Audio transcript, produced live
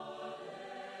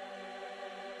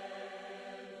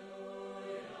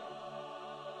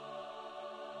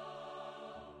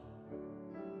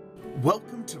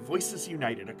Welcome to Voices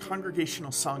United, a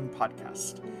congregational song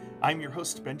podcast. I'm your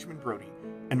host, Benjamin Brody,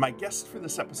 and my guest for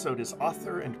this episode is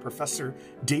author and professor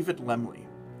David Lemley.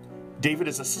 David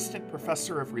is assistant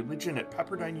professor of religion at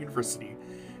Pepperdine University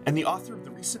and the author of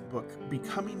the recent book,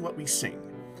 Becoming What We Sing.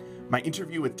 My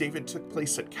interview with David took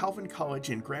place at Calvin College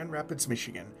in Grand Rapids,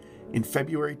 Michigan in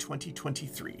February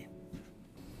 2023.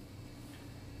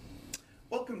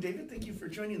 Welcome, David. Thank you for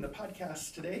joining the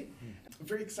podcast today. I'm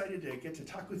very excited to get to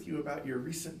talk with you about your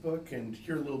recent book and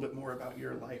hear a little bit more about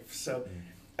your life. So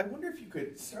I wonder if you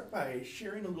could start by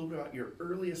sharing a little bit about your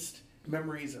earliest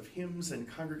memories of hymns and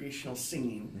congregational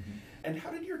singing. And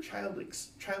how did your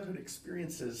childhood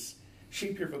experiences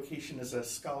shape your vocation as a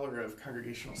scholar of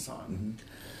congregational song?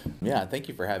 Yeah, thank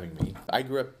you for having me. I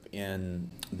grew up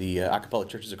in the a cappella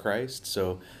Churches of Christ,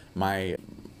 so my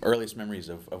earliest memories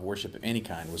of worship of any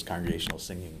kind was congregational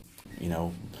singing. You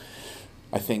know,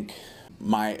 I think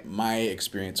my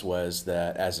experience was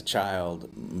that as a child,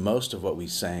 most of what we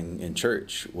sang in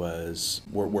church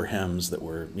were hymns that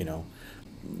were,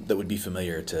 that would be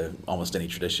familiar to almost any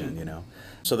tradition,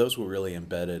 So those were really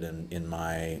embedded in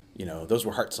my, those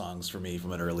were heart songs for me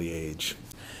from an early age.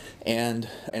 And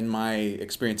my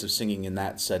experience of singing in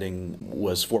that setting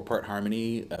was 4-part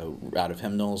harmony out of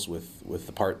hymnals with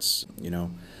the parts,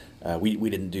 we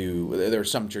didn't do, there were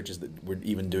some churches that were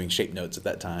even doing shape notes at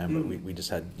that time, but we just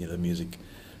had, the music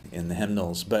in the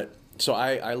hymnals. But so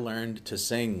I learned to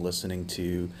sing listening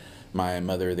to my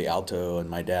mother, the alto,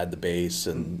 and my dad, the bass,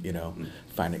 and,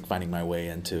 finding my way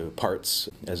into parts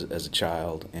as a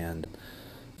child.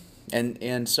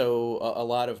 And so a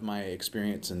lot of my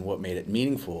experience and what made it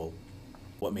meaningful,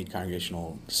 what made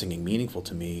congregational singing meaningful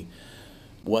to me,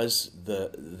 was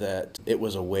that it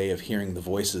was a way of hearing the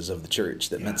voices of the church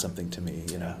that meant something to me,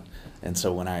 And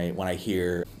so when I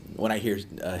hear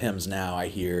hymns now, I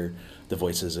hear the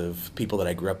voices of people that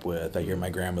I grew up with. I hear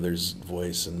my grandmother's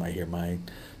voice, and I hear my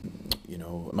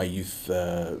youth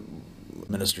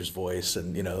minister's voice,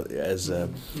 and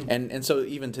and so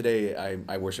even today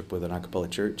I worship with an a cappella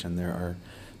church, and there are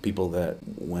people that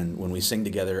when we sing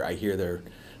together, I hear their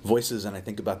voices and I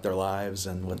think about their lives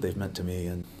and what they've meant to me,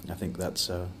 and I think that's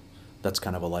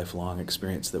kind of a lifelong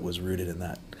experience that was rooted in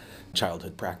that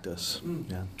childhood practice.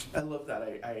 Yeah, I love that.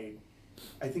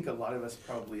 I think a lot of us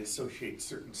probably associate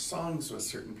certain songs with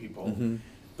certain people,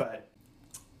 but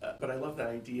I love that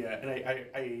idea, and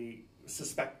I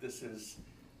suspect this is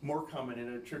more common in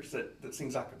a church that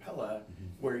sings a cappella,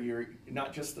 where you're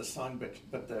not just the song,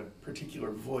 but the particular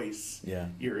voice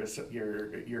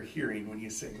you're hearing when you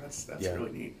sing. That's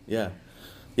really neat. Yeah,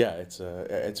 it's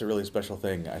a really special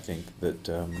thing. I think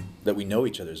that we know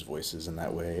each other's voices in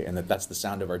that way, and that's the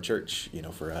sound of our church.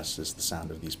 For us, is the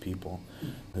sound of these people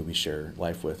who we share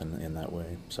life with in that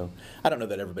way. So I don't know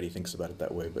that everybody thinks about it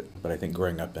that way, but I think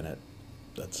growing up in it,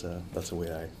 that's the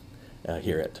way I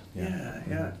hear it.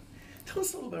 Yeah. Tell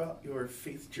us a little bit about your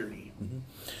faith journey.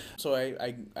 So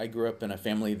I grew up in a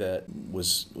family that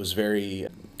was very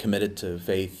committed to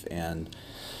faith and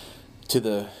to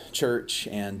the church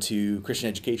and to Christian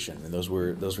education, and those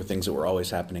were things that were always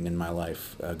happening in my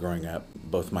life growing up.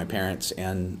 Both my parents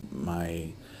and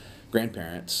my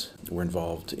grandparents were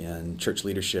involved in church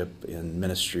leadership, in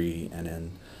ministry,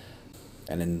 and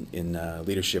in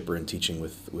leadership or in teaching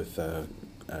with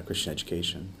Christian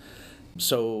education.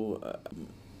 So.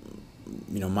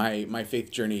 My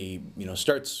faith journey,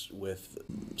 starts with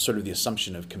sort of the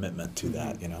assumption of commitment to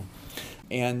that,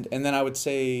 and then I would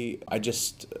say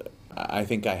I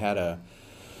think I had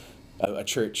a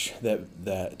church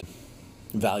that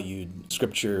valued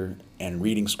Scripture and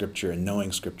reading Scripture and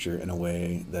knowing Scripture in a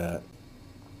way that,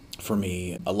 for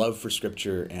me, a love for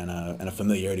Scripture and a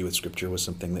familiarity with Scripture was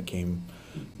something that came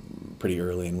pretty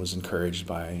early and was encouraged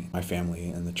by my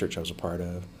family and the church I was a part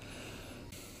of.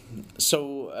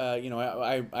 So,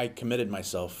 I committed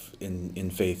myself in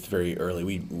faith very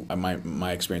early.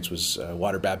 My experience was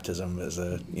water baptism as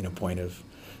a point of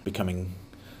becoming,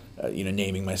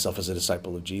 naming myself as a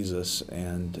disciple of Jesus,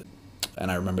 and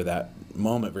I remember that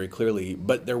moment very clearly.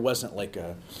 But there wasn't like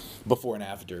a before and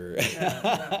after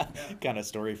kind of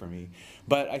story for me.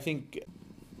 But I think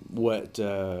what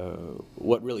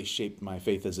really shaped my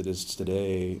faith as it is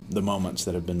today, the moments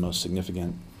that have been most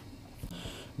significant.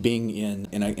 Being in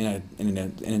an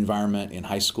environment in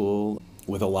high school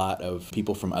with a lot of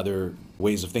people from other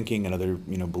ways of thinking and other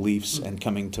beliefs, and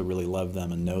coming to really love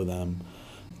them and know them,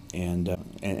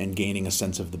 and gaining a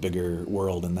sense of the bigger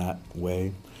world in that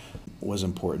way was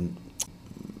important,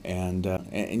 and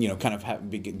kind of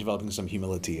developing some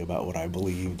humility about what I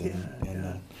believed,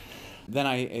 Then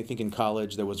I think in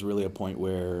college there was really a point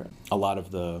where a lot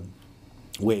of the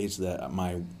ways that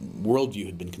my worldview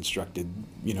had been constructed.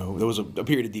 There was a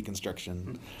period of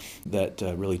deconstruction that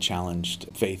really challenged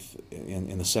faith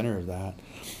in the center of that.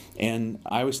 And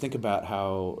I always think about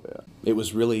how it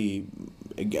was really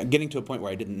getting to a point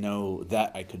where I didn't know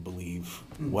that I could believe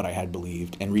what I had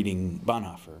believed, and reading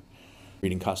Bonhoeffer,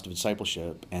 reading Cost of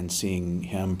Discipleship, and seeing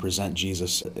him present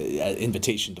Jesus'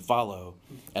 invitation to follow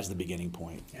as the beginning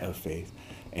point of faith.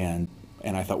 And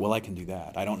I thought, well, I can do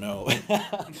that. I don't know.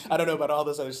 I don't know about all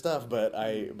this other stuff, but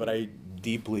I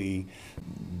deeply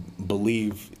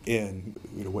believe in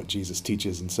what Jesus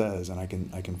teaches and says, and I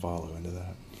can follow into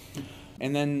that.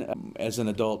 And then as an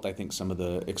adult, I think some of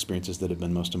the experiences that have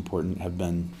been most important have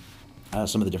been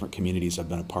some of the different communities I've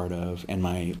been a part of, and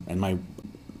my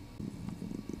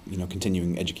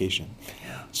continuing education.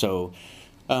 So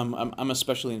I'm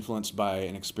especially influenced by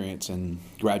an experience in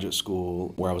graduate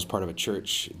school where I was part of a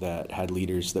church that had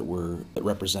leaders that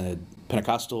represented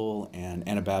Pentecostal and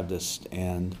Anabaptist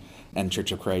and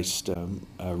Church of Christ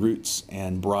roots,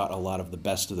 and brought a lot of the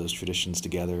best of those traditions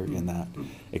together in that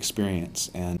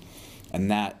experience. And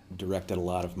that directed a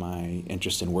lot of my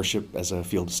interest in worship as a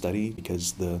field of study,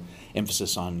 because the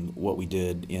emphasis on what we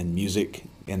did in music,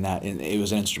 it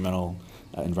was an instrumental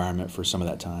environment for some of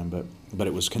that time, but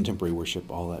it was contemporary worship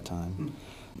all that time.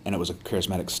 And it was a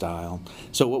charismatic style.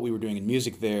 So what we were doing in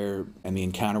music there, and the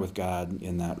encounter with God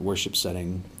in that worship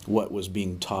setting, what was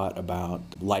being taught about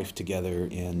life together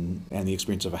and the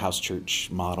experience of a house church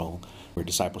model where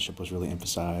discipleship was really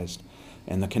emphasized,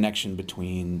 and the connection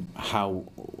between how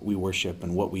we worship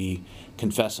and what we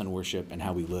confess in worship and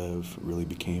how we live really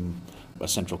became a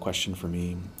central question for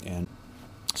me. And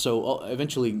so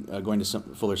eventually going to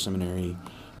Fuller Seminary,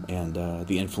 and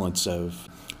the influence of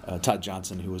Todd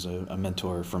Johnson, who was a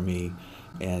mentor for me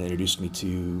and introduced me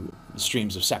to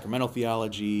streams of sacramental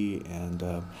theology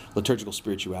and liturgical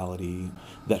spirituality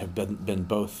that have been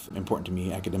both important to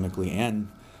me academically and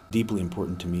deeply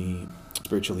important to me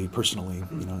spiritually, personally,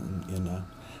 in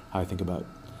how I think about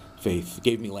faith. It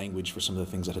gave me language for some of the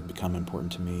things that had become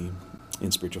important to me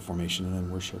in spiritual formation and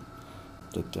in worship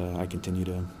that I continue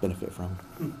to benefit from.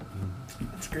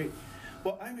 That's great.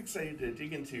 Well, I'm excited to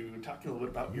dig into talking a little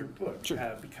bit about your book, Sure.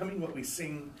 Becoming What We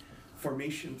Sing,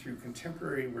 Formation Through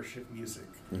Contemporary Worship Music,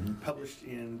 published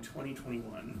in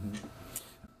 2021.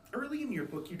 Early in your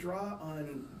book, you draw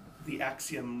on the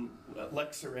axiom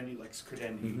lex orandi, lex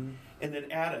credendi, and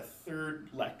then add a third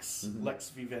lex, lex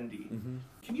vivendi.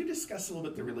 Can you discuss a little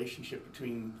bit the relationship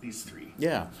between these three?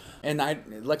 Yeah, and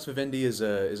lex vivendi is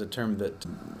a term that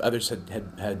others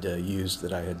had used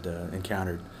that I had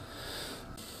encountered,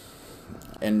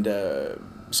 and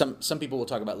some people will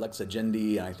talk about lex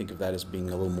agendi, and I think of that as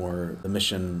being a little more the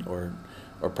mission or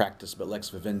practice, but lex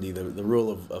vivendi, the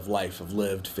rule of life, of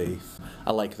lived faith.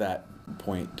 I like that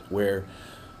point where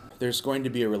there's going to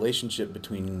be a relationship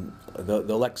between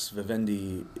the lex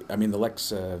vivendi. I mean, the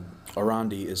lex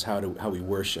orandi is how we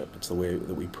worship. It's the way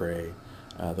that we pray.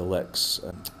 The lex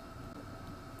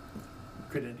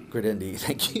credendi.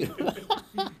 Thank you.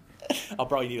 I'll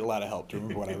probably need a lot of help to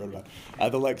remember what I wrote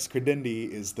about. The lex credendi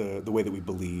is the way that we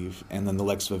believe, and then the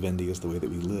lex vivendi is the way that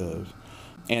we live.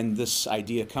 And this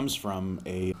idea comes from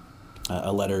a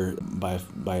letter by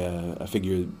a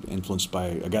figure influenced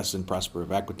by Augustine, Prosper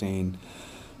of Aquitaine,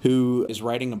 who is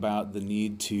writing about the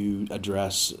need to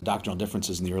address doctrinal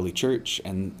differences in the early church,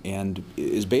 and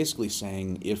is basically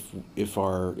saying if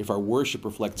our worship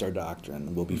reflects our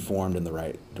doctrine, we'll be formed in the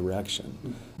right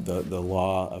direction. The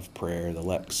law of prayer, the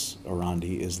lex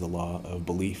orandi, is the law of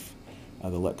belief, the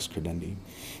lex credendi.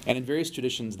 And in various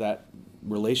traditions, that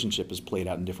relationship is played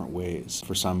out in different ways.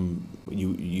 For some,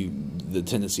 the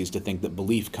tendency is to think that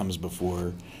belief comes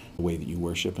before the way that you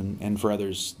worship, and for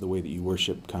others, the way that you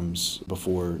worship comes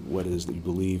before what it is that you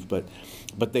believe. But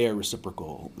they are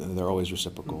reciprocal. They're always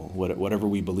reciprocal. Whatever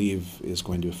we believe is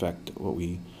going to affect the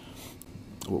way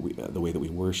that we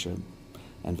worship,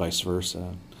 and vice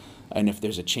versa. And if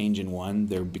there's a change in one,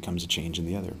 there becomes a change in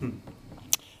the other.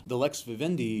 The lex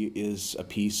vivendi is a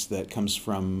piece that comes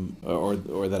from, or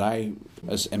that I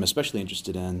am especially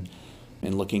interested in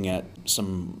looking at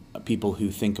some people who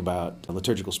think about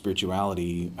liturgical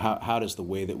spirituality. How does the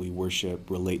way that we worship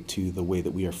relate to the way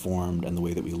that we are formed and the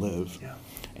way that we live? Yeah.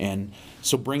 And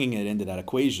so bringing it into that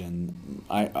equation,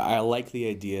 I like the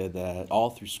idea that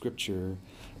all through Scripture,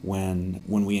 when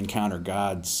we encounter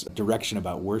God's direction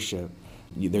about worship,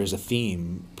 there's a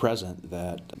theme present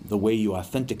that the way you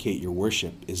authenticate your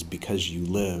worship is because you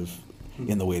live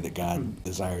in the way that God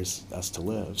desires us to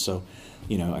live. So,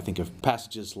 I think of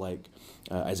passages like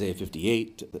Isaiah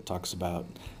 58 that talks about,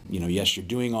 yes, you're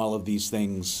doing all of these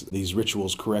things, these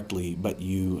rituals correctly, but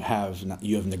you have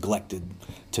neglected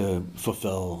to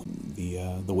fulfill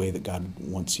the way that God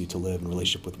wants you to live in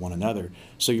relationship with one another.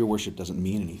 So your worship doesn't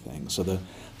mean anything. So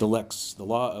the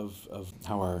law of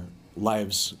how our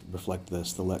lives reflect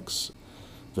this, the lex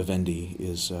vivendi,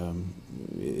 is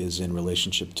in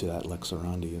relationship to that lex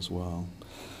orandi as well.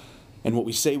 And what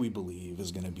we say we believe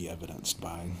is going to be evidenced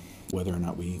by whether or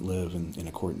not we live in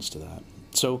accordance to that.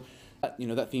 So,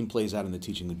 that theme plays out in the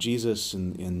teaching of Jesus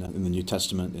in the New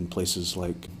Testament in places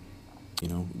like,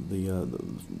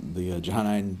 the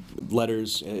Johannine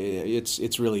letters.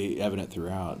 It's really evident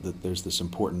throughout that there's this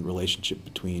important relationship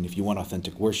between, if you want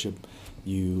authentic worship,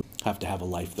 you have to have a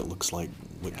life that looks like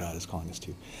what God is calling us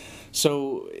to.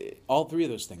 So all three of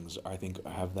those things, I think,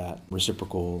 have that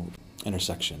reciprocal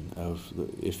intersection of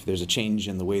if there's a change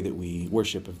in the way that we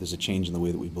worship, if there's a change in the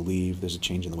way that we believe, there's a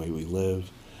change in the way we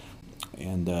live.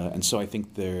 And so I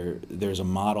think there's a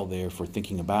model there for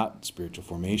thinking about spiritual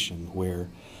formation where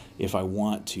if I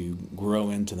want to grow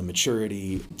into the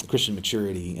Christian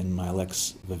maturity in my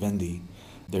lex vivendi,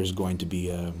 there's going to be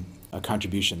a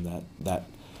contribution that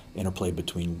interplay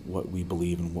between what we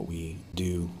believe and what we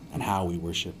do and how we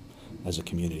worship as a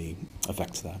community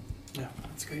affects that. Yeah,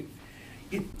 that's great.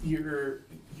 Your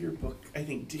book, I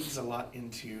think, digs a lot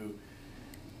into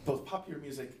both popular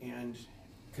music and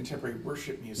contemporary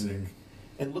worship music,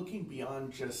 and looking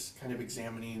beyond just kind of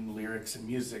examining lyrics and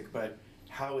music, but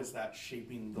how is that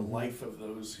shaping the life of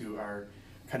those who are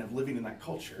kind of living in that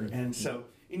culture. And so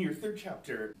in your third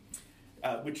chapter,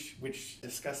 which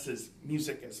discusses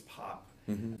music as pop,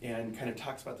 and kind of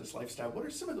talks about this lifestyle, what are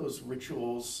some of those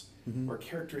rituals or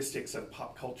characteristics of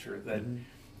pop culture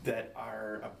that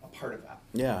are a part of that?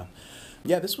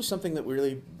 Yeah, this was something that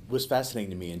really was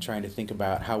fascinating to me in trying to think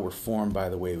about how we're formed by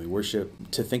the way we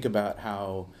worship, to think about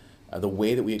how the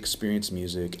way that we experience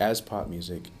music as pop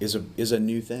music is a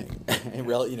new thing,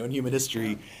 in human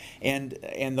history, and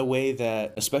the way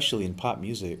that, especially in pop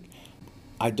music,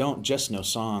 I don't just know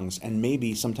songs, and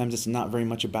maybe sometimes it's not very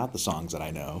much about the songs that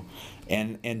I know,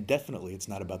 and definitely it's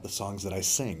not about the songs that I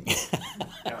sing.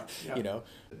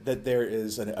 That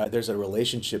there's a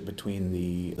relationship between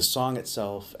the song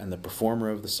itself and the performer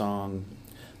of the song,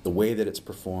 the way that it's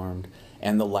performed,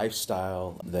 and the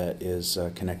lifestyle that is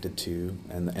connected to,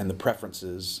 and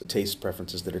the taste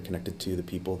preferences that are connected to the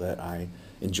people that I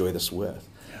enjoy this with.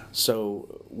 Yeah.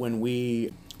 So when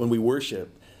we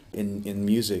worship in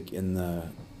music in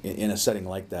a setting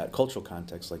like that, cultural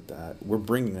context like that, we're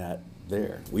bringing that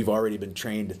there. We've already been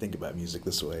trained to think about music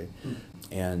this way,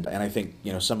 and I think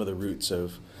some of the roots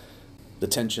of the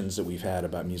tensions that we've had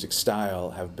about music style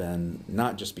have been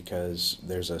not just because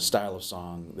there's a style of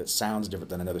song that sounds different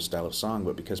than another style of song,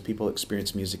 but because people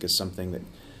experience music as something that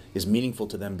is meaningful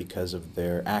to them because of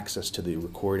their access to the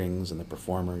recordings and the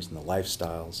performers and the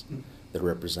lifestyles that are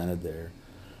represented there.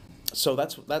 So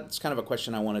that's kind of a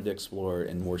question I wanted to explore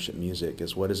in worship music,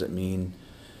 is what does it mean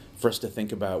for us to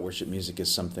think about worship music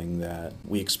as something that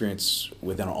we experience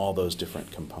within all those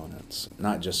different components,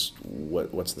 not just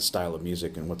what's the style of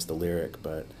music and what's the lyric,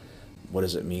 but what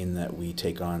does it mean that we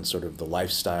take on sort of the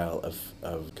lifestyle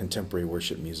of contemporary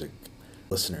worship music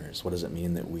listeners? What does it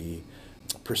mean that we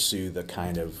pursue the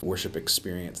kind of worship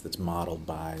experience that's modeled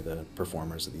by the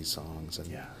performers of these songs? And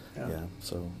yeah.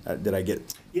 So did I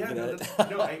get? Yeah,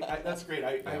 that's great.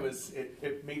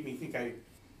 It made me think.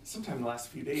 Sometime in the last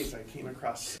few days, I came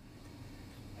across.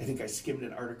 I think I skimmed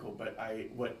an article, but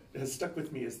what has stuck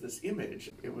with me is this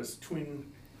image. It was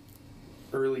twin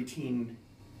early teen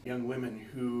young women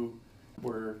who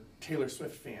were Taylor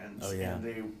Swift fans,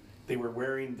 and they were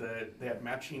wearing they had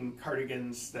matching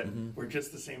cardigans that were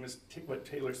just the same as what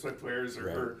Taylor Swift wears, or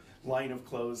her line of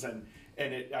clothes, and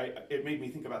it made me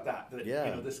think about that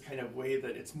this kind of way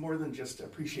that it's more than just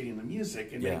appreciating the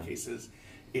music. In many cases,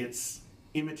 it's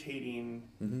imitating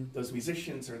those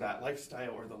musicians or that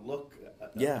lifestyle or the look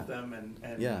of them,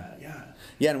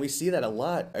 and we see that a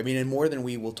lot. I mean, and more than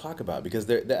we will talk about, because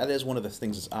that is one of the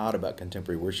things that's odd about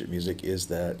contemporary worship music, is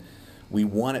that we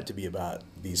want it to be about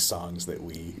these songs that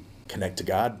we connect to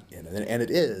God in, and it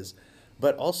is.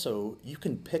 But also, you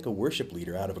can pick a worship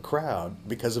leader out of a crowd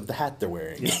because of the hat they're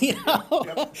wearing.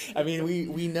 I mean,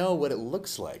 we know what it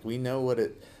looks like. We know what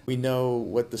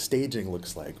the staging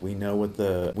looks like. We know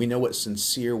what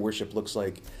sincere worship looks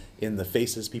like in the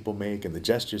faces people make and the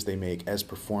gestures they make as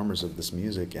performers of this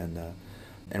music.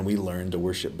 And we learn to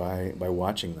worship by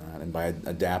watching that and by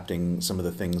adapting some of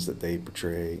the things that they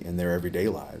portray in their everyday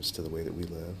lives to the way that we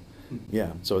live.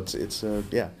 Yeah, so it's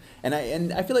yeah, and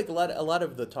I feel like a lot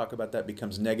of the talk about that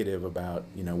becomes negative about,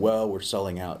 well, we're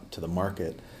selling out to the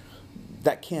market.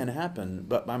 That can happen,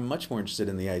 but I'm much more interested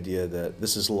in the idea that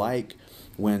this is like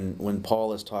when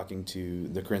Paul is talking to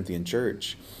the Corinthian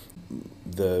church.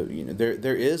 There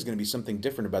is going to be something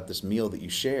different about this meal that you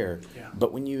share. Yeah.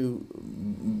 But when you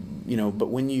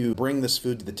bring this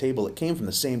food to the table, it came from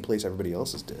the same place everybody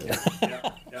else's did.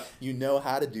 Yeah. You know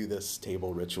how to do this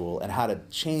table ritual and how to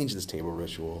change this table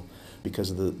ritual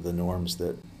because of the norms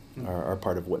that are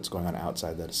part of what's going on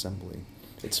outside that assembly.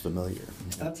 It's familiar.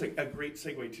 That's a great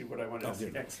segue to what I want to ask you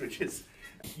next, which is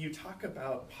you talk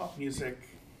about pop music,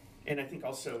 and I think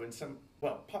also in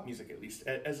pop music at least,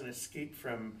 as an escape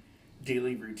from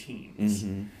daily routines.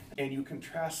 Mm-hmm. And you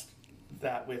contrast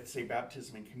that with, say,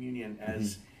 baptism and communion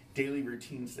as daily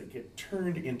routines that get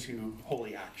turned into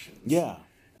holy actions. Yeah.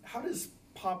 How does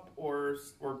pop or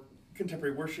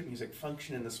contemporary worship music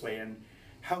function in this way, and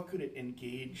how could it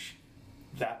engage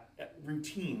that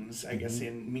routines, I guess,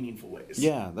 in meaningful ways?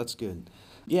 Yeah, that's good.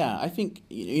 Yeah, I think,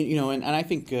 and I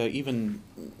think even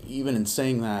in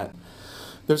saying that,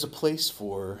 there's a place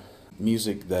for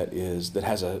music that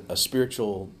has a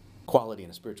spiritual quality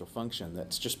and a spiritual function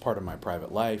that's just part of my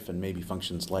private life and maybe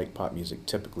functions like pop music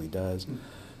typically does.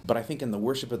 But I think in the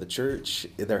worship of the church,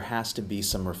 there has to be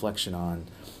some reflection on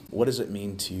what does it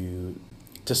mean to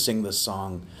sing this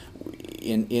song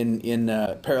in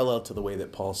parallel to the way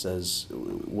that Paul says,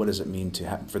 what does it mean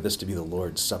for this to be the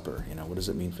Lord's Supper? What does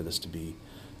it mean for this to be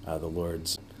the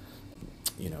Lord's,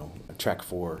 track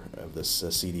 4 of this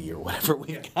CD or whatever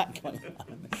we've got going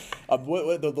on,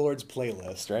 what the Lord's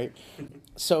playlist, right?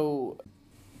 So,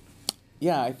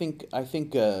 yeah, I think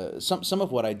some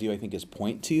of what I do, I think, is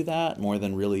point to that more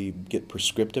than really get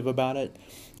prescriptive about it.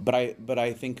 But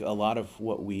I think a lot of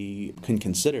what we can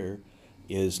consider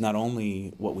is not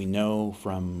only what we know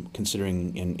from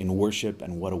considering in worship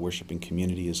and what a worshiping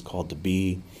community is called to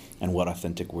be and what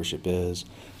authentic worship is,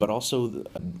 but also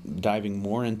diving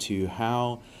more into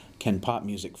how can pop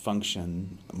music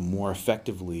function more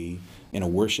effectively in a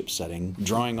worship setting,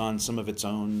 drawing on some of its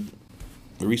own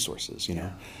resources,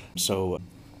 Yeah. So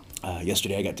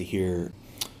yesterday I got to hear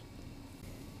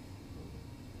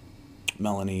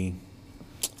Melanie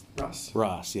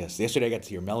Ross, yes. Yesterday I got to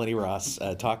hear Melanie Ross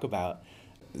talk about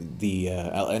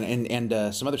and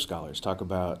some other scholars talk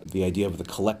about the idea of the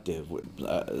collective,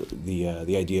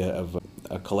 the idea of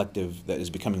a collective that is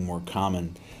becoming more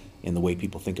common in the way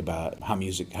people think about how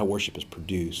worship is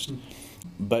produced.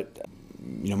 But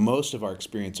most of our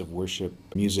experience of worship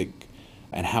music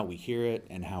and how we hear it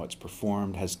and how it's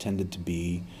performed has tended to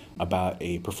be about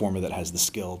a performer that has the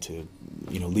skill to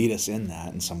lead us in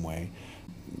that in some way.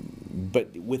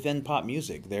 But within pop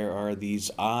music, there are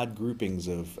these odd groupings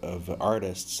of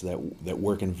artists that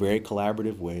work in very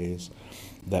collaborative ways,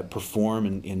 that perform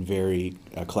in very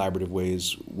collaborative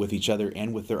ways with each other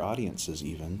and with their audiences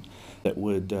even, that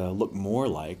would look more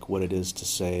like what it is to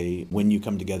say, when you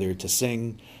come together to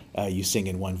sing, you sing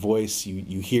in one voice,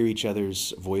 you hear each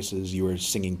other's voices, you are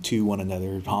singing to one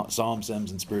another, psalms,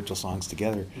 hymns, and spiritual songs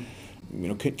together.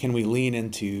 Can we lean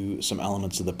into some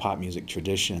elements of the pop music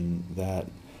tradition that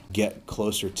get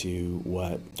closer to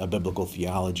what a biblical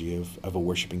theology of a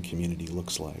worshiping community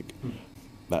looks like?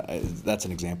 That's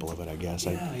an example of it, I guess.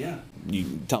 Yeah.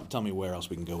 You tell me where else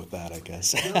we can go with that, I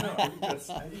guess. No, I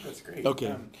think that's great.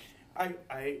 Okay.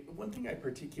 One thing I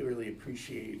particularly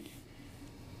appreciate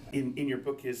in your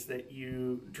book is that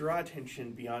you draw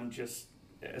attention beyond just,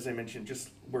 as I mentioned, just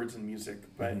words and music,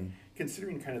 but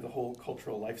considering kind of the whole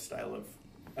cultural lifestyle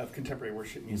of contemporary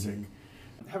worship music.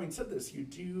 Having said this, you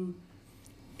do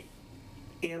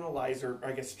analyze, or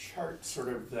I guess chart, sort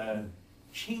of the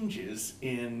changes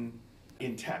in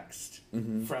text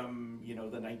from the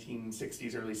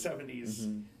 1960s, early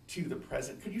 70s to the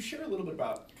present. Could you share a little bit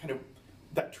about kind of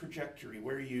that trajectory,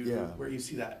 where you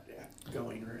see that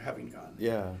going or having gone?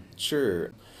 Yeah,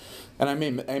 sure. And I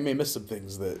may miss some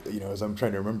things that as I'm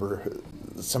trying to remember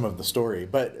some of the story,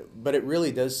 but it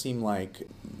really does seem like,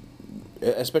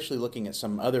 especially looking at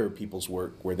some other people's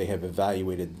work where they have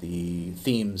evaluated the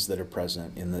themes that are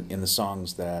present in the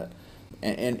songs that,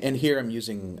 and here I'm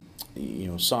using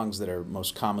songs that are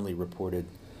most commonly reported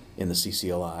in the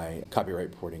CCLI copyright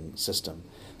reporting system.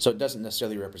 So it doesn't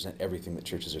necessarily represent everything that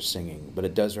churches are singing, but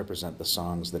it does represent the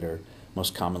songs that are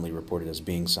most commonly reported as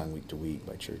being sung week to week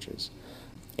by churches.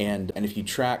 And if you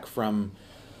track from,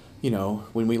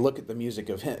 when we look at the music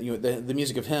of the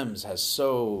music of hymns has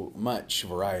so much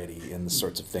variety in the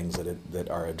sorts of things that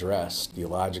are addressed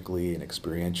theologically and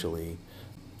experientially,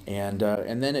 and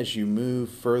then as you move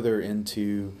further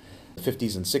into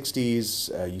 50s and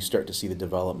 60s, you start to see the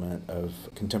development of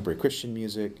contemporary Christian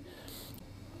music,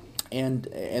 and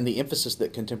the emphasis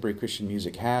that contemporary Christian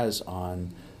music has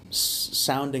on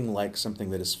sounding like something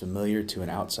that is familiar to an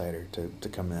outsider to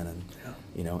come in and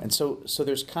and so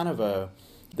there's kind of a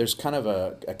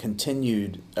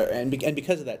continued and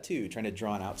because of that too, trying to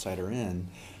draw an outsider in.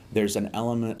 There's an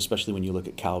element, especially when you look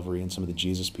at Calvary and some of the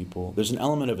Jesus people, there's an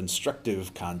element of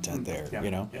instructive content there,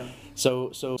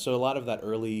 So a lot of that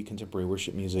early contemporary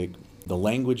worship music, the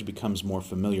language becomes more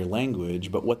familiar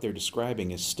language, but what they're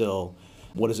describing is still,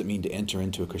 what does it mean to enter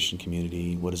into a Christian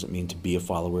community? What does it mean to be a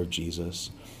follower of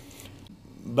Jesus?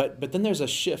 But then there's a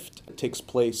shift that takes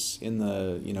place in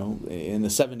the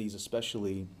 70s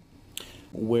especially,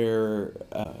 where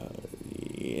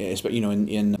in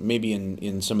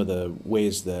some of the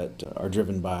ways that are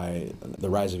driven by the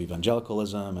rise of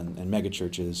evangelicalism and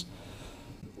megachurches,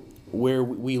 where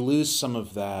we lose some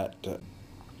of that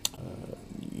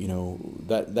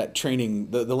that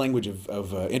training, the language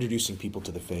of introducing people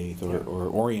to the faith or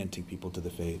orienting people to the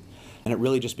faith, and it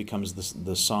really just becomes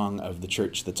the song of the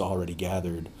church that's already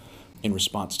gathered in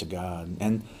response to God.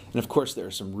 And of course there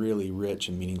are some really rich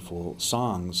and meaningful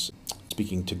songs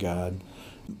speaking to God.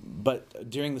 But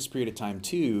during this period of time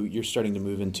too, you're starting to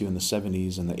move into, in the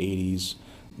 70s and the 80s,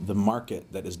 the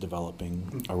market that is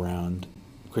developing around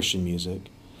Christian music.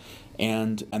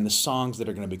 And the songs that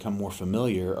are going to become more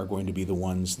familiar are going to be the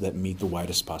ones that meet the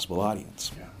widest possible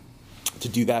audience. Yeah. To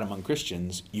do that among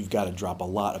Christians, you've got to drop a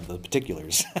lot of the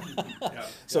particulars.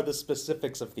 So the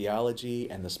specifics of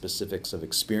theology and the specifics of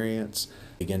experience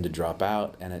begin to drop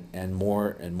out, and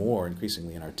more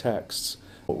increasingly in our texts,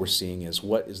 what we're seeing is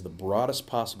what is the broadest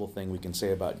possible thing we can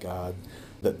say about God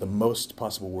that the most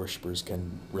possible worshipers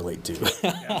can relate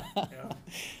to.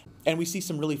 And we see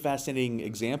some really fascinating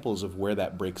examples of where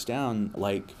that breaks down,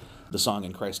 like the song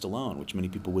 "In Christ Alone," which many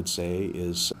people would say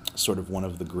is sort of one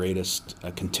of the greatest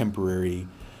contemporary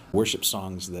worship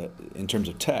songs that, in terms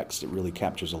of text, it really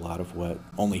captures a lot of what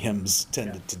only hymns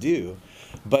tended to do.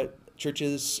 But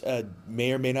churches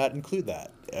may or may not include that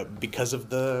because of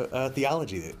the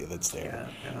theology that's there.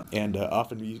 And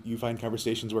often you find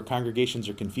conversations where congregations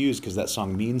are confused because that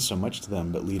song means so much to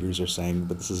them, but leaders are saying,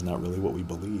 but this is not really what we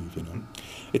believe.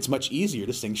 It's much easier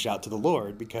to sing "Shout to the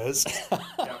Lord" because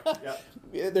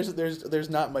there's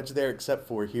not much there except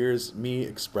for, here's me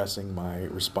expressing my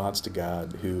response to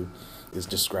God, who is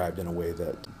described in a way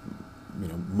that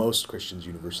most Christians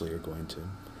universally are going to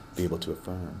be able to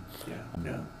affirm.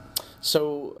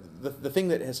 So the thing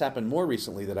that has happened more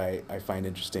recently that I find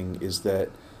interesting is that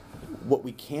what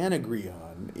we can agree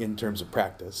on in terms of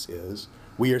practice is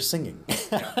we are singing.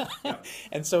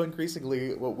 And so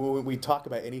increasingly, when we talk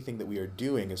about anything that we are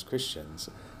doing as Christians,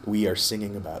 we are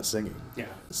singing about singing.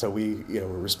 So we're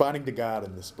responding to God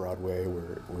in this broad way,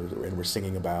 and we're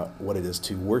singing about what it is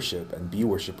to worship and be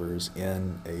worshipers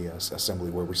in a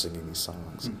assembly where we're singing these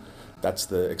songs. That's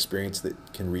the experience that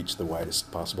can reach the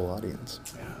widest possible audience.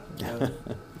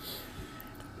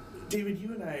 David,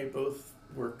 you and I both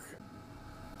work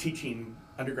teaching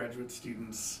undergraduate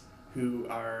students who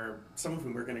are, some of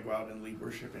whom are going to go out and lead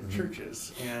worship in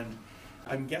churches. And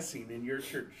I'm guessing in your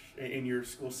church, in your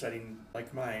school setting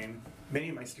like mine, many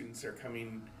of my students are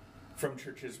coming from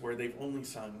churches where they've only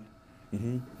sung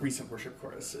recent worship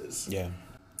choruses.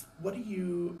 What do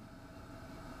you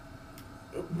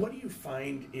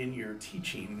find in your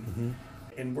teaching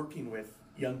and working with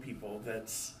young people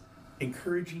that's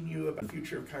encouraging you about the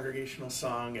future of congregational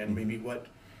song, and maybe what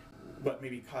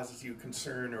maybe causes you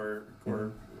concern or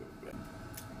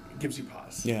gives you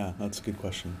pause? Yeah, that's a good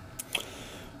question.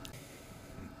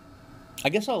 I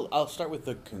guess I'll start with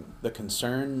the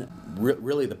concern.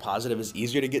 Really, the positive is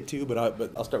easier to get to, but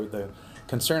I'll start with the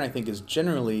concern. I think is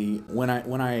generally when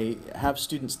I have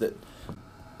students that,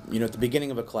 at the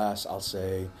beginning of a class, I'll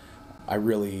say, I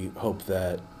really hope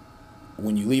that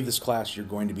when you leave this class, you're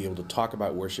going to be able to talk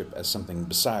about worship as something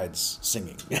besides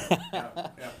singing.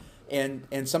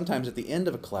 And sometimes at the end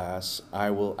of a class,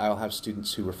 I'll have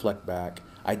students who reflect back.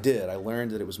 I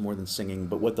learned that it was more than singing,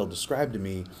 but what they'll describe to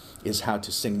me is how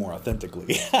to sing more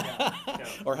authentically,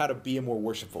 or how to be a more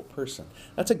worshipful person.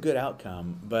 That's a good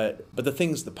outcome, but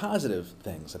the positive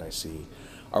things that I see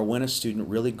are when a student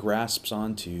really grasps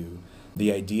onto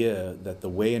the idea that the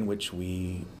way in which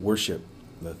we worship,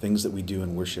 the things that we do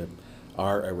in worship,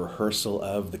 are a rehearsal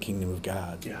of the kingdom of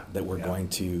God that we're going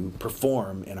to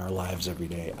perform in our lives every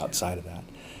day outside of that.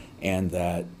 And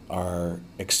that our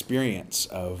experience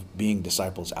of being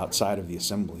disciples outside of the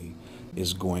assembly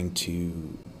is going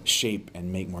to shape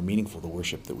and make more meaningful the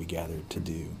worship that we gather to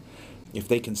do. If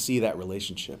they can see that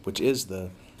relationship, which is the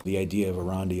idea of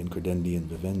orandi and credendi and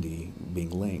vivendi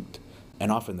being linked,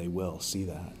 And often they will see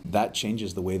that. That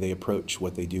changes the way they approach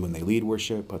what they do when they lead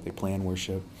worship, what they plan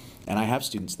worship. And I have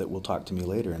students that will talk to me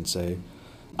later and say,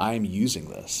 I'm using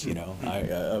this,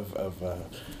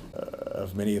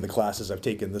 of many of the classes I've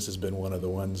taken, this has been one of the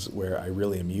ones where I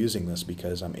really am using this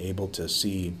because I'm able to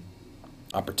see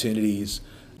opportunities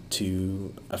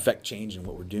to affect change in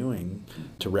what we're doing,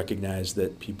 to recognize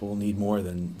that people need more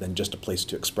than just a place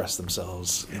to express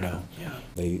themselves, Yeah.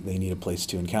 They need a place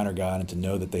to encounter God and to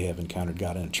know that they have encountered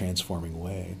God in a transforming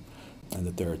way, and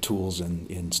that there are tools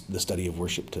in the study of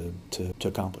worship to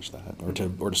accomplish that, or to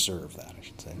serve that, I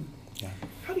should say. Yeah.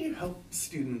 How do you help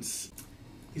students?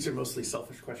 These are mostly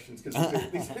selfish questions because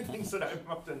these are things that I'm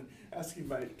often asking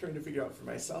trying to figure out for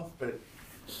myself, but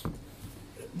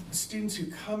students who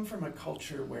come from a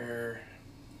culture where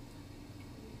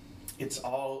it's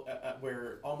all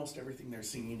where almost everything they're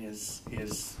singing is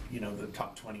the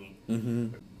top 20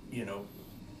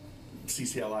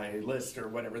 CCLI list or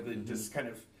whatever, this kind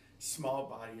of small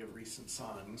body of recent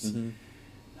songs,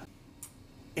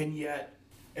 and yet,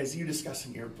 as you discuss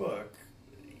in your book,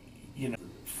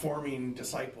 forming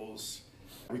disciples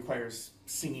requires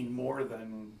singing more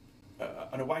than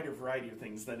on a wider variety of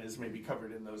things than is maybe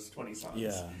covered in those 20 songs.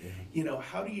 Yeah.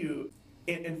 How do you,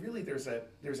 and really there's a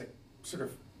sort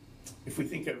of, if we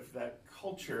think of that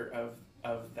culture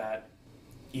of that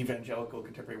evangelical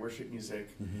contemporary worship music,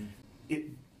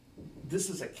 this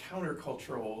is a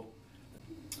countercultural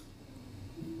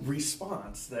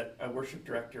response that a worship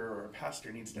director or a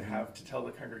pastor needs to have to tell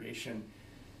the congregation,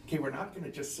 okay, we're not going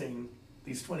to just sing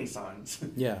these 20 songs.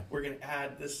 We're going to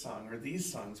add this song or these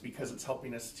songs because it's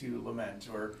helping us to lament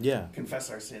or confess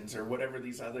our sins or whatever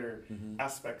these other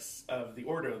aspects of the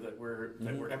ordo that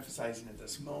we're emphasizing at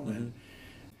this moment.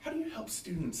 How do you help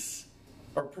students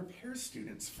or prepare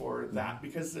students for that?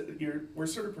 Because we're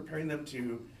sort of preparing them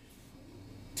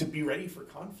to be ready for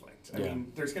conflict. I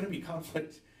mean, there's going to be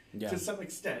conflict to some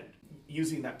extent,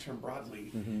 using that term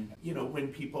broadly. When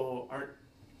people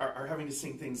are having to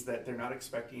sing things that they're not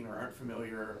expecting or aren't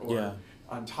familiar or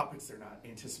on topics they're not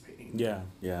anticipating.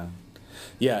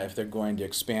 If they're going to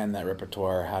expand that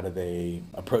repertoire, how do they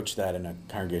approach that in a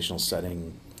congregational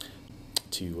setting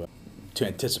to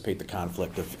anticipate the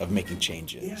conflict of making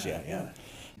changes?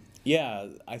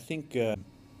 I think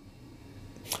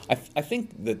I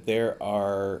think that there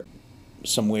are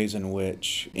some ways in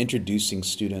which introducing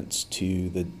students to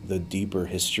the deeper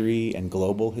history and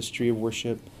global history of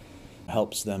worship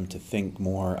helps them to think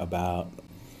more about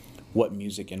what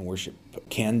music and worship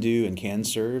can do and can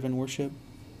serve in worship.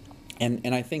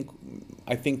 And I think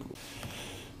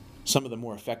some of the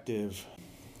more effective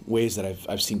ways that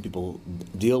I've seen people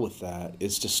deal with that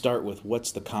is to start with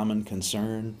what's the common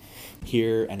concern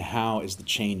here and how is the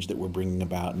change that we're bringing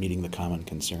about meeting the common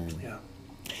concern.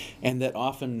 And that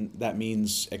often that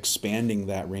means expanding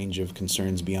that range of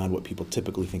concerns beyond what people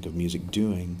typically think of music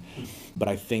doing. But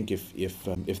I think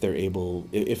if they're able,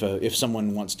 if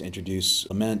someone wants to introduce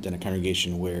lament in a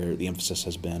congregation where the emphasis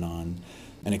has been on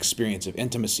an experience of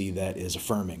intimacy that is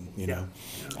affirming,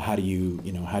 how do you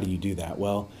do that?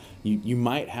 Well, you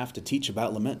might have to teach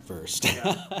about lament first,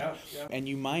 and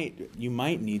you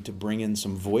might need to bring in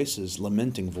some voices,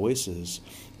 lamenting voices,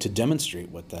 to demonstrate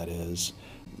what that is.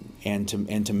 And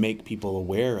to make people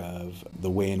aware of the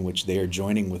way in which they are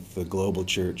joining with the global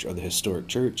church or the historic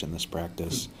church in this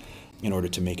practice in order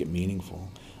to make it meaningful.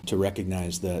 To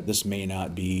recognize that this may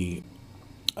not be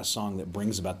a song that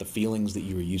brings about the feelings that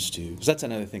you were used to. Because that's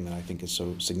another thing that I think is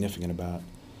so significant about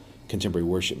contemporary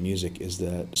worship music, is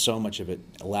that so much of it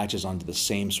latches onto the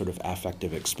same sort of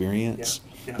affective experience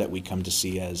that we come to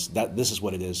see as that this is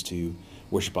what it is to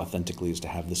worship authentically, is to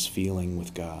have this feeling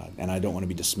with God. And I don't want to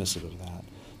be dismissive of that.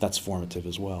 That's formative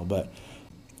as well, but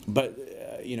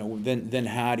then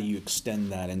how do you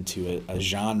extend that into a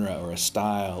genre or a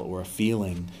style or a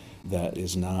feeling that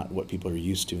is not what people are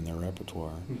used to in their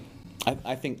repertoire?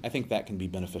 I think that can be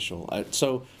beneficial.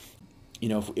 So,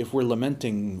 if we're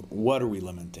lamenting, what are we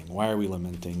lamenting? Why are we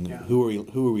lamenting? Who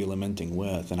are we lamenting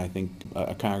with? And I think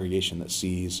a congregation that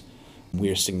sees we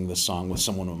are singing this song with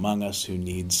someone among us who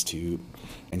needs to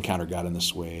encounter God in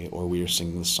this way, or we are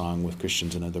singing this song with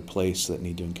Christians in another place that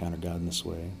need to encounter God in this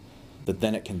way, that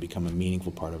then it can become a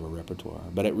meaningful part of a repertoire.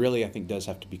 But it really, I think, does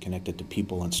have to be connected to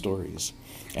people and stories.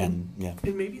 And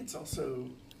maybe it's also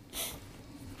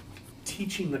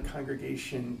teaching the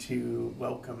congregation to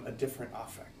welcome a different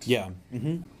affect.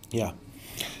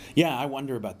 I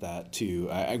wonder about that too.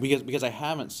 Because I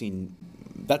haven't seen.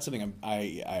 That's something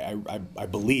I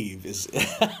believe is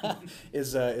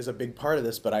is a big part of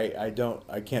this, but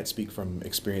I can't speak from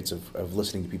experience of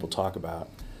listening to people talk about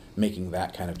making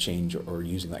that kind of change or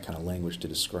using that kind of language to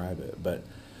describe it. But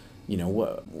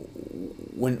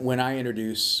when I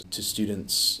introduce to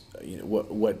students,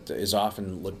 what is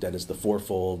often looked at as the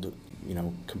fourfold,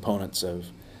 components of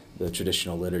the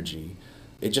traditional liturgy,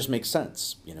 it just makes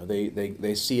sense.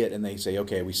 They see it and they say,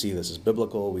 okay, we see this as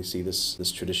biblical, we see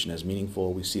this tradition as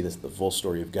meaningful, we see the full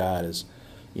story of God as,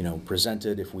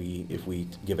 presented if we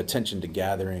give attention to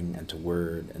gathering and to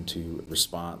word and to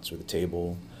response or the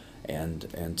table and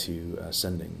to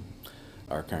sending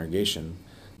our congregation.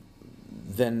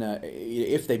 Then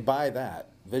if they buy that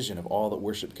vision of all that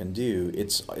worship can do,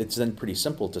 it's then pretty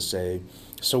simple to say,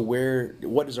 so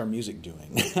what is our music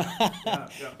doing? Yeah.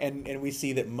 And we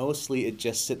see that mostly it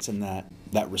just sits in that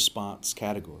response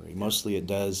category. Mostly it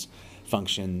does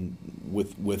function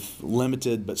with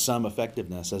limited but some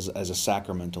effectiveness as a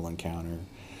sacramental encounter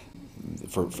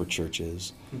for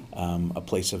churches, a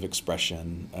place of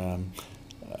expression.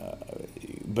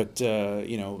 But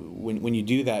when you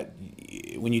do that,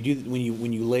 when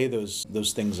you lay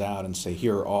those things out and say,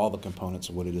 here are all the components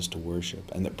of what it is to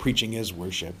worship, and that preaching is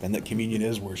worship, and that communion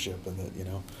is worship, and that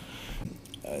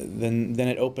then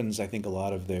it opens, I think, a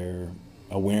lot of their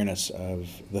awareness of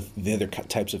the other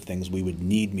types of things we would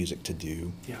need music to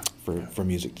do for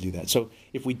music to do that. So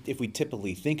if we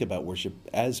typically think about worship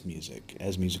as music,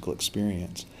 as musical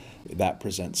experience, that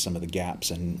presents some of the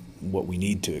gaps in what we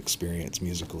need to experience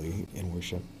musically in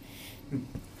worship.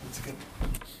 That's good.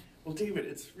 Well, David,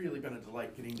 it's really been a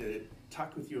delight getting to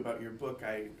talk with you about your book.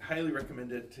 I highly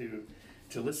recommend it to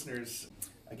listeners.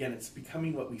 Again, it's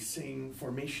Becoming What We Sing,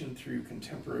 Formation Through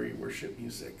Contemporary Worship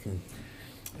Music.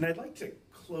 And I'd like to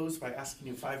close by asking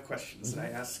you 5 questions that I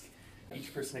ask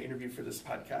each person I interview for this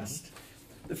podcast.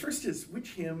 The first is,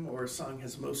 which hymn or song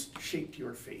has most shaped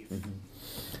your faith?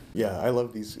 Yeah, I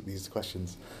love these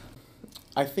questions.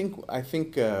 I think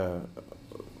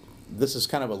this is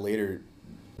kind of a later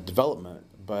development,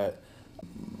 but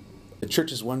the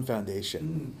Church's One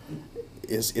Foundation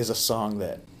is a song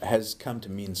that has come to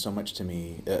mean so much to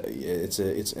me. It's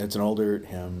an older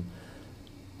hymn.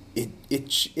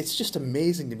 It's just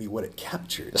amazing to me what it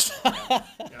captures.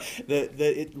 That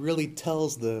it really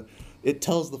tells the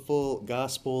full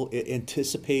gospel. It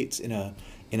anticipates in a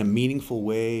meaningful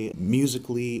way,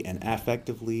 musically and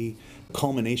affectively,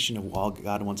 culmination of all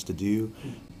God wants to do.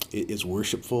 It is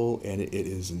worshipful, and it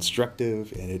is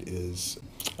instructive, and it is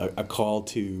a call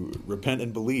to repent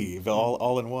and believe,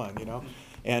 all in one,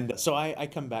 And so I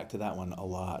come back to that one a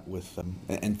lot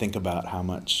and think about how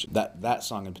much that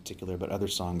song in particular, but other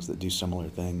songs that do similar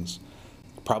things,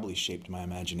 probably shaped my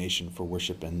imagination for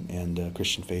worship and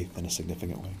Christian faith in a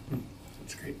significant way.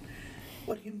 That's great.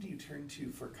 What hymn do you turn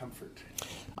to for comfort?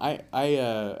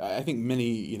 I think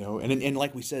many, and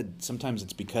like we said, sometimes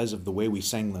it's because of the way we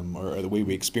sang them or the way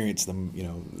we experienced them,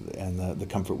 and the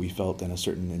comfort we felt in a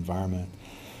certain environment.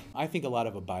 I think a lot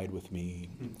of Abide With Me.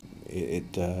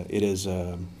 It is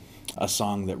a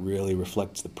song that really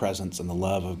reflects the presence and the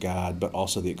love of God, but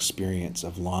also the experience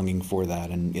of longing for that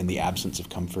and in the absence of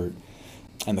comfort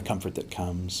and the comfort that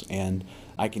comes. And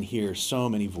I can hear so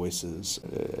many voices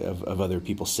of other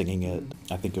people singing it.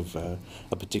 I think of a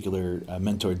particular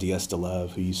mentor, D.S.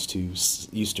 DeLove, who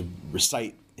used to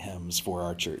recite hymns for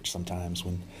our church sometimes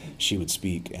when she would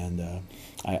speak. And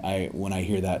when I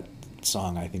hear that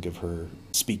song, I think of her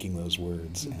speaking those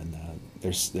words, and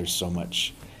there's so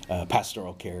much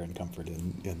pastoral care and comfort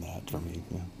in that for me.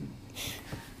 Yeah.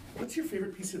 What's your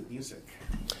favorite piece of music?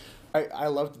 I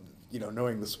loved,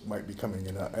 knowing this might be coming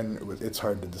in, and it's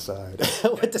hard to decide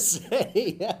what to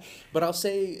say. Yeah. But I'll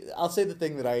say the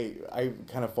thing that I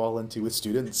kind of fall into with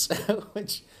students,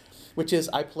 which is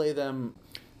I play them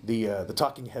the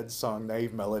Talking Heads song,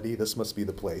 Naive Melody, This Must Be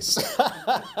the Place.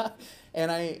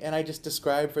 And I just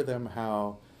describe for them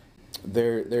how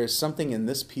there's something in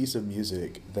this piece of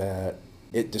music that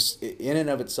in and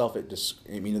of itself,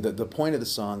 the point of the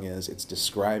song is it's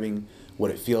describing what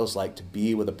it feels like to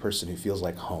be with a person who feels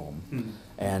like home.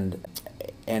 And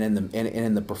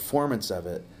in the performance of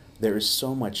it, there is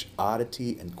so much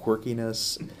oddity and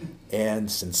quirkiness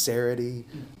and sincerity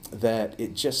that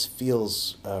it just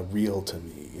feels real to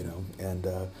me, And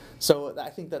so I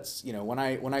think that's, when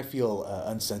I feel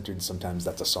uncentered, sometimes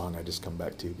that's a song I just come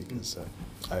back to because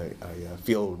I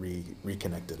feel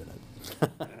reconnected in it.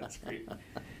 That's great.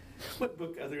 What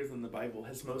book other than the Bible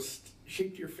has most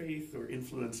shaped your faith or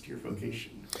influenced your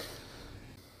vocation?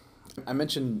 I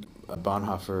mentioned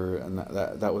Bonhoeffer, and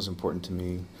that was important to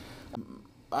me.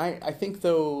 I think,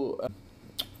 though,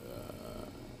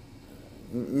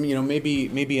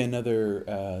 maybe another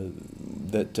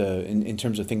that in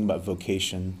terms of thinking about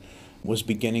vocation was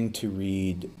beginning to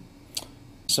read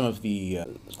some of the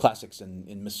classics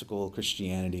in mystical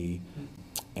Christianity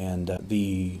and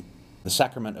the The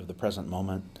Sacrament of the Present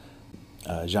Moment,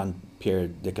 Jean-Pierre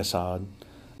de Caussade,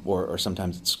 or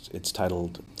sometimes it's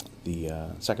titled the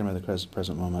Sacrament of the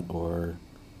Present Moment, or,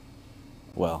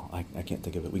 well, I can't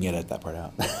think of it. We can edit that part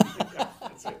out. Yeah,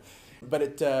 that's it.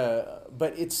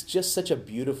 But it's just such a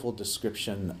beautiful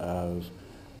description of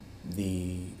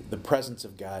the presence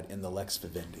of God in the lex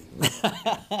vivendi,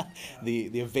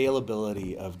 the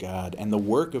availability of God and the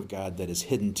work of God that is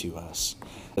hidden to us,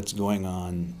 that's going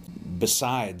on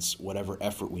besides whatever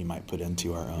effort we might put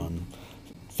into our own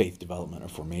faith development or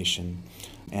formation.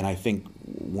 And I think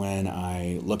when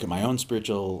I look at my own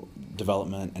spiritual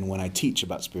development and when I teach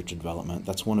about spiritual development,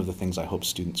 that's one of the things I hope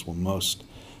students will most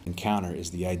encounter,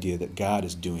 is the idea that God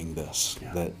is doing this,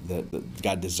 that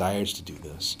God desires to do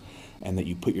this, and that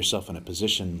you put yourself in a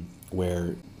position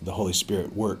where the Holy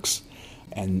Spirit works,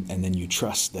 and then you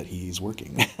trust that He's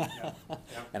working.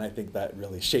 And I think that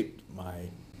really shaped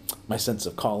my sense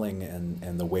of calling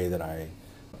and the way that I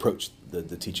approach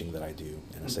the teaching that I do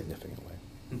in a significant way.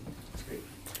 That's great.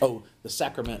 Oh, the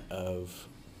sacrament of...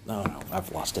 No,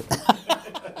 I've lost it.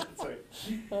 Sorry.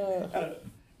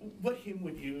 What hymn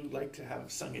would you like to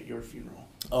have sung at your funeral?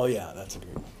 Oh, yeah, that's a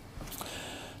great one.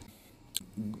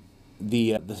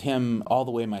 The hymn, All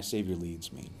the Way My Savior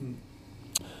Leads Me,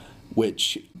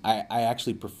 which I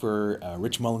actually prefer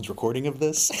Rich Mullen's recording of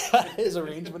this, his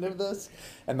arrangement of this,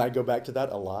 and I go back to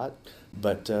that a lot.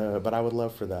 But I would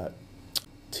love for that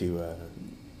to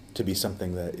be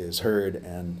something that is heard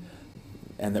and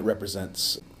that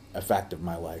represents a fact of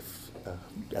my life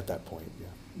at that point. Yeah.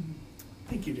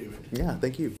 Thank you, David. Yeah,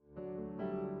 thank you.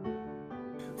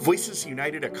 Voices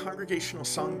United, a congregational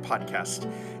song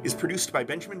podcast, is produced by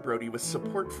Benjamin Brody with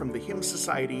support from the Hymn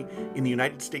Society in the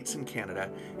United States and Canada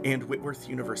and Whitworth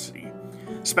University.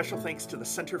 Special thanks to the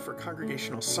Center for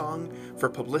Congregational Song for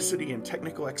publicity and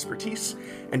technical expertise,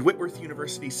 and Whitworth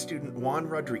University student Juan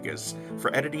Rodriguez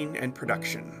for editing and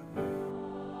production.